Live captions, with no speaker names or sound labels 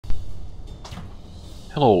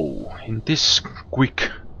Hello, in this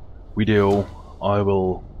quick video I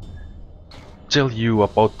will tell you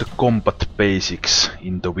about the combat basics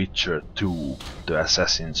in The Witcher 2, The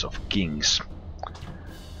Assassins of Kings.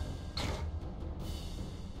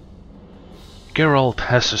 Geralt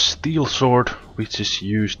has a steel sword which is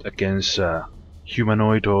used against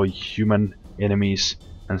humanoid or human enemies,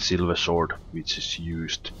 and silver sword which is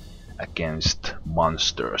used against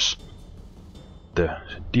monsters. The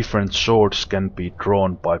different swords can be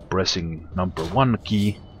drawn by pressing number 1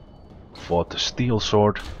 key for the steel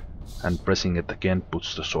sword, and pressing it again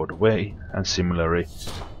puts the sword away, and similarly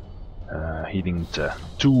hitting the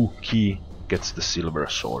 2 key gets the silver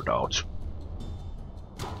sword out.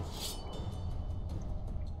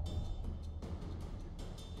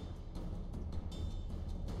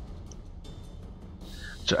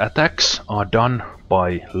 The attacks are done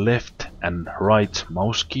by left and right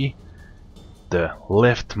mouse key. The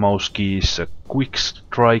left mouse key is a quick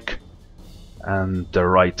strike and the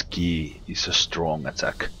right key is a strong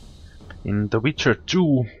attack. In The Witcher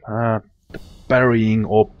 2, the parrying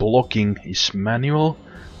or blocking is manual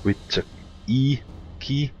with the E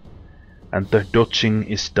key, and the dodging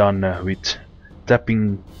is done with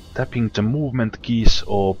tapping the movement keys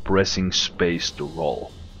or pressing space to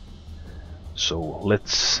roll. So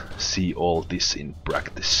let's see all this in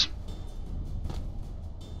practice.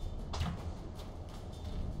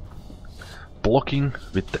 Blocking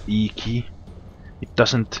with the E key, it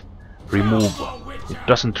doesn't remove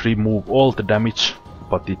all the damage,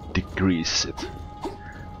 but it decreases it.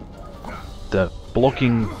 The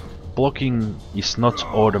blocking is not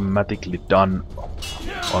automatically done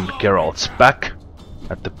on Geralt's back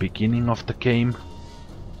at the beginning of the game.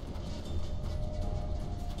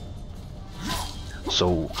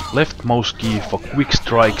 So left mouse key for quick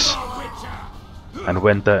strikes, and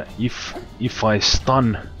when if I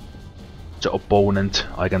stun the opponent,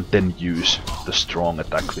 I can then use the strong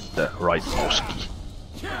attack with the right mouse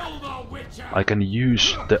key. I can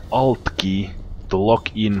use the Alt key to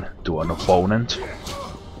lock in to an opponent,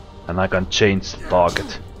 and I can change the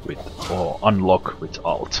target with or unlock with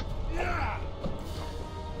Alt.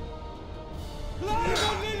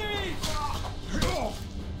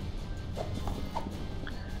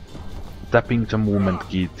 Tapping the movement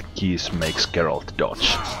keys makes Geralt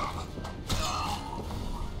dodge.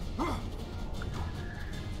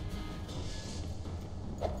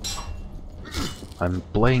 I'm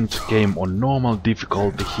playing the game on normal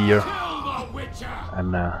difficulty here,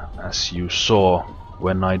 and as you saw,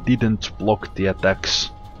 when I didn't block the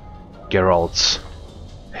attacks, Geralt's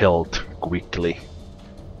health quickly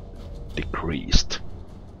decreased.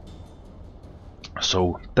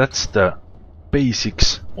 So that's the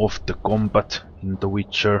basics of the combat in The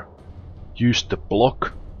Witcher. Use the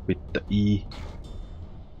block with the E,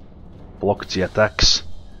 block the attacks,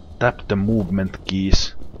 tap the movement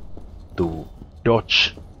keys to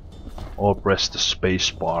dodge, or press the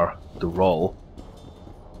spacebar to roll.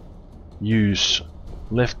 Use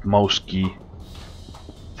left mouse key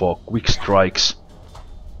for quick strikes,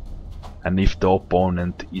 and if the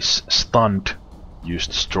opponent is stunned, use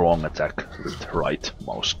the strong attack with right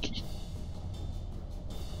mouse key.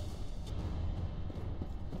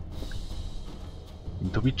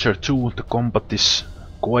 In The Witcher 2 the combat is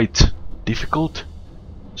quite difficult,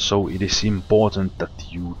 so it is important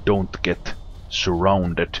that you don't get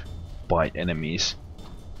surrounded by enemies,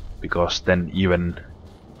 because then even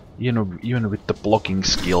with the blocking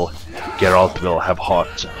skill, Geralt will have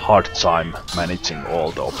hard time managing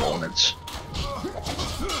all the opponents.